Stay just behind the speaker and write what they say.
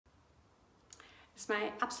It's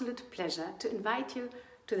my absolute pleasure to invite you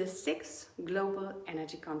to the 6th Global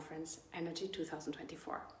Energy Conference,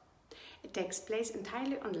 ENERGY2024. It takes place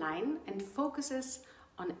entirely online and focuses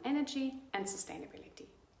on energy and sustainability.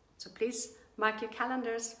 So please mark your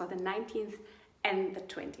calendars for the 19th and the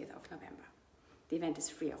 20th of November. The event is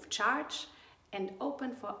free of charge and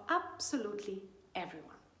open for absolutely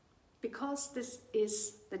everyone, because this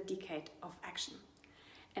is the decade of action.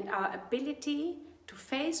 And our ability to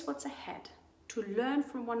face what's ahead, to learn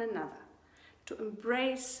from one another, to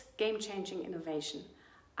embrace game-changing innovation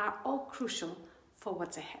are all crucial for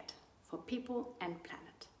what's ahead, for people and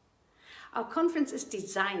planet. Our conference is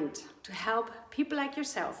designed to help people like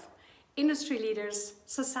yourself, industry leaders,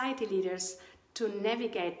 society leaders, to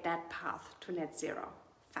navigate that path to net zero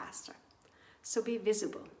faster. So be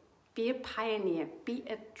visible, be a pioneer, be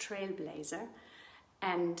a trailblazer,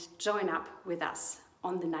 and join up with us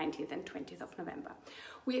on the 19th and 20th of November.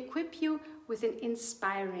 We equip you with an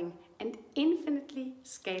inspiring and infinitely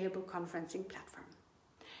scalable conferencing platform.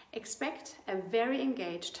 Expect a very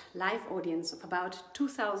engaged live audience of about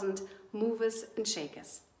 2,000 movers and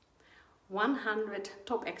shakers, 100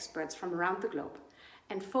 top experts from around the globe,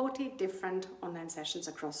 and 40 different online sessions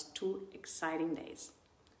across 2 exciting days.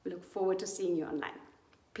 We look forward to seeing you online.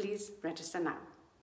 Please register now.